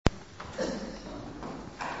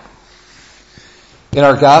In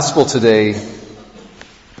our gospel today,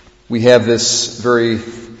 we have this very,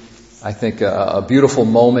 I think, a beautiful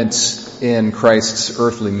moment in Christ's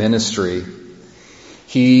earthly ministry.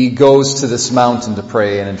 He goes to this mountain to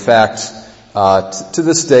pray, and in fact, to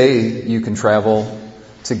this day, you can travel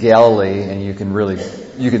to Galilee, and you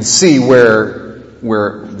can see where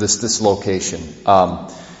this location.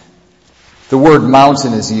 The word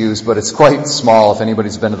mountain is used, but it's quite small if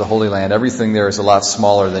anybody's been to the Holy Land. Everything there is a lot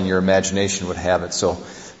smaller than your imagination would have it. So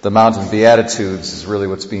the Mountain of Beatitudes is really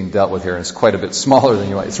what's being dealt with here, and it's quite a bit smaller than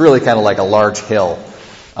you might. It's really kind of like a large hill.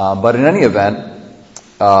 But in any event,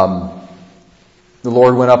 the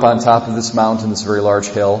Lord went up on top of this mountain, this very large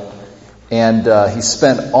hill, and he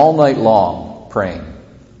spent all night long praying.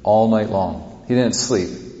 All night long. He didn't sleep.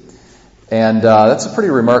 And that's a pretty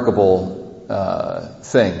remarkable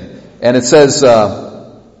thing. And it says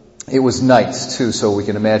it was night, too, so we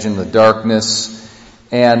can imagine the darkness.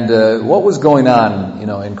 And what was going on,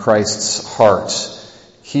 in Christ's heart?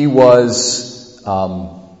 He was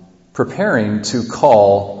preparing to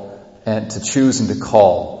call and to choose and to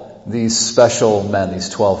call these special men, these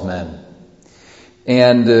 12 men.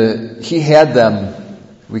 And he had them,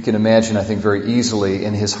 we can imagine, I think, very easily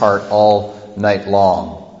in his heart all night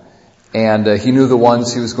long. And he knew the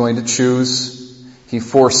ones he was going to choose. He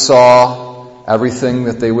foresaw everything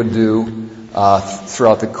that they would do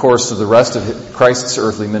throughout the course of the rest of Christ's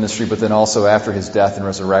earthly ministry, but then also after his death and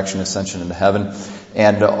resurrection, ascension into heaven,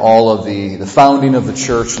 and all of the founding of the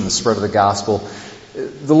church and the spread of the gospel.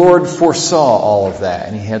 The Lord foresaw all of that,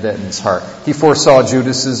 and he had that in his heart. He foresaw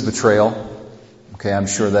Judas's betrayal. Okay, I'm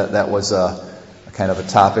sure that was a kind of a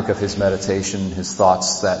topic of his meditation, his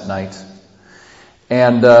thoughts that night.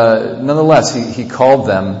 And nonetheless, he called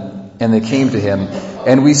them, and they came to him.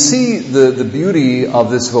 And we see the beauty of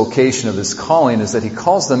this vocation, of this calling, is that he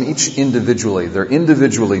calls them each individually. They're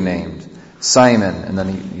individually named. Simon, and then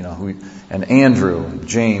and Andrew, and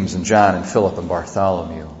James, and John, and Philip, and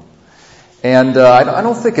Bartholomew. And I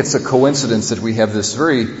don't think it's a coincidence that we have this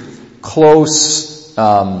very close,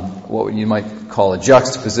 what you might call a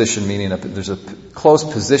juxtaposition, meaning there's a close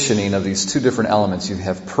positioning of these two different elements. You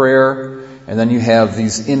have prayer, and then you have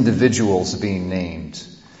these individuals being named.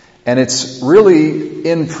 And it's really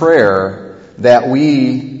in prayer that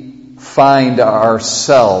we find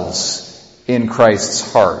ourselves in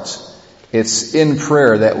Christ's heart. It's in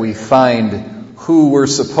prayer that we find who we're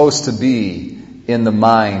supposed to be in the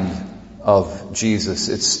mind of Jesus.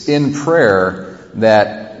 It's in prayer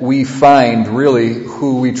that we find really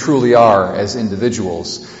who we truly are as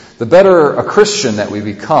individuals. The better a Christian that we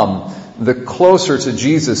become, the closer to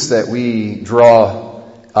Jesus that we draw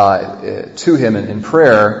to him in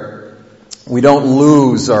prayer. We don't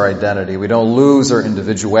lose our identity. We don't lose our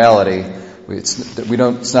individuality.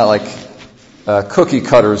 It's not like cookie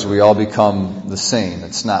cutters. We all become the same.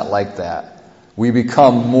 It's not like that. We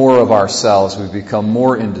become more of ourselves. We become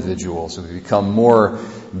more individuals. We become more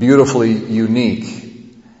beautifully unique.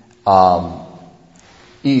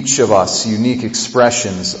 Each of us unique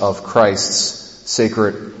expressions of Christ's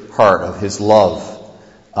sacred heart, of his love.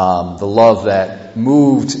 The love that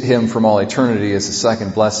moved him from all eternity as the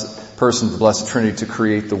second person of the Blessed Trinity to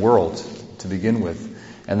create the world to begin with,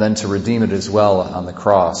 and then to redeem it as well on the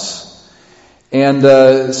cross. And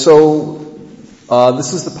so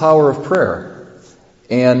this is the power of prayer.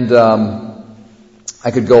 And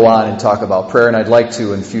I could go on and talk about prayer, and I'd like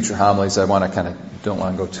to in future homilies. I don't want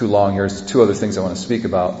to go too long here. There's two other things I want to speak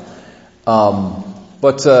about.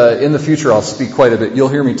 But in the future, I'll speak quite a bit. You'll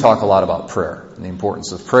hear me talk a lot about prayer and the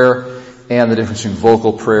importance of prayer and the difference between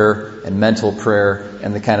vocal prayer and mental prayer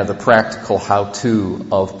and the kind of the practical how-to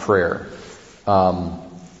of prayer.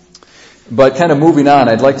 But kind of moving on,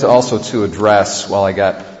 I'd like to also to address, while I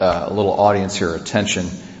got a little audience here attention,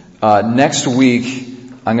 next week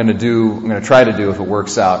I'm going to try to do, if it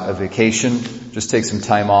works out, a vacation. Just take some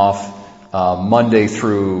time off, Monday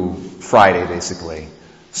through Friday, basically.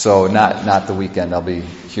 So not the weekend. I'll be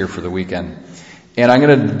here for the weekend. And I'm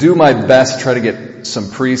going to do my best to try to get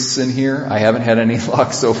some priests in here. I haven't had any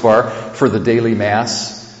luck so far for the daily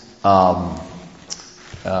mass. I'm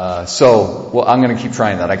going to keep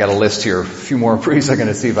trying that. I got a list here. A few more priests I'm going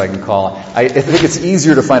to see if I can call. I think it's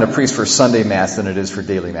easier to find a priest for Sunday mass than it is for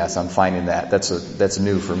daily mass. I'm finding that. That's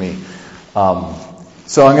new for me.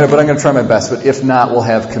 So I'm going to try my best. But if not, we'll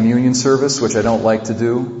have communion service, which I don't like to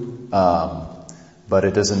do. But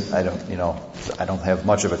it doesn't, I don't have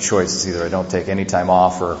much of a choice. It's either I don't take any time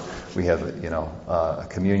off or we have, a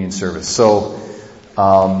communion service. So,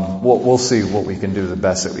 we'll see what we can do, the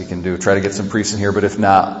best that we can do. Try to get some priests in here, but if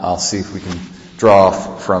not, I'll see if we can draw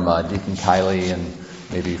from Deacon Kiley and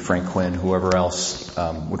maybe Frank Quinn, whoever else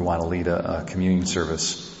would want to lead a communion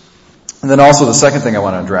service. And then also the second thing I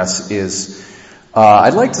want to address is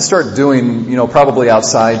I'd like to start doing, probably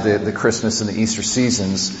outside the Christmas and the Easter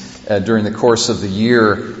seasons, during the course of the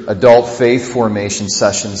year, adult faith formation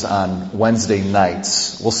sessions on Wednesday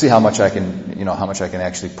nights. We'll see how much I can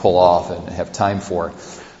actually pull off and have time for.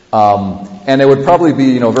 And it would probably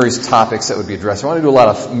be, various topics that would be addressed. I want to do a lot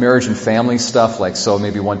of marriage and family stuff, so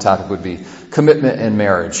maybe one topic would be commitment and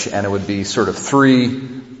marriage, and it would be sort of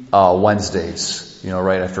 3 Wednesdays,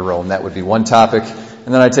 right after Rome. That would be one topic.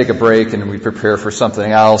 And then I'd take a break and we'd prepare for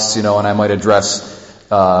something else, and I might address,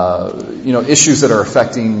 issues that are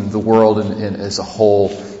affecting the world in as a whole,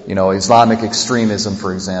 Islamic extremism,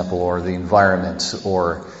 for example, or the environment,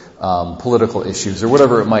 or political issues, or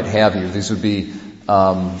whatever it might have you. These would be,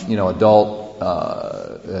 adult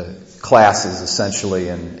classes, essentially,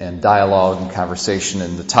 and dialogue and conversation,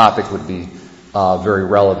 and the topic would be very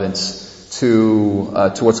relevant to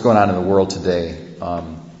what's going on in the world today.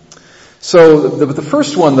 So the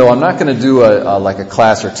first one, though, I'm not going to do a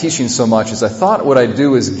class or teaching so much as I thought what I'd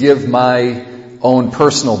do is give my own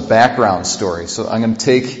personal background story. So I'm going to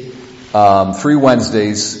take 3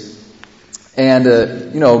 Wednesdays and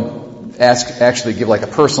actually give a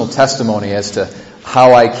personal testimony as to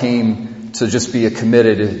how I came to just be a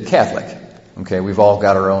committed Catholic. Okay, we've all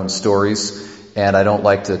got our own stories, and I don't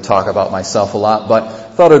like to talk about myself a lot, but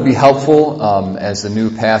I thought it would be helpful as the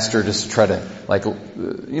new pastor just to try to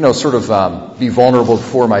be vulnerable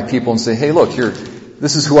before my people and say, hey, look,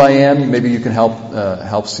 this is who I am. Maybe you can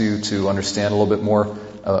helps you to understand a little bit more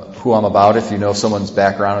who I'm about if you know someone's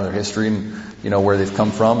background and their history and where they've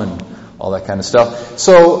come from and all that kind of stuff.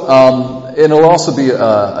 So it'll also be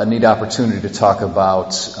a neat opportunity to talk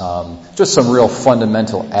about just some real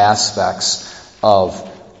fundamental aspects of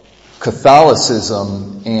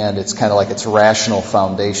Catholicism and it's kind of its rational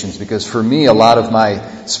foundations, because for me a lot of my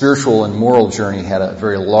spiritual and moral journey had a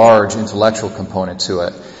very large intellectual component to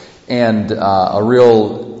it, and a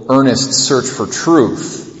real earnest search for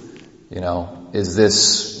truth. Is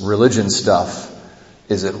this religion stuff,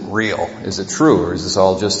 is it real? Is it true? Or is this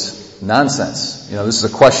all just nonsense? This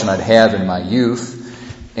is a question I'd had in my youth,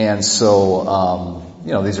 and so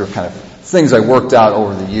these are kind of things I worked out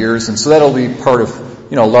over the years, and so that'll be part of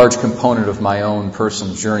a large component of my own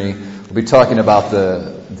personal journey. We'll be talking about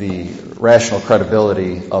the rational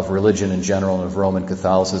credibility of religion in general and of Roman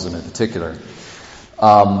Catholicism in particular.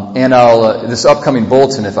 And this upcoming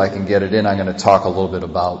bulletin, if I can get it in, I'm going to talk a little bit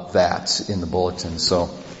about that in the bulletin. So,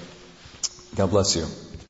 God bless you.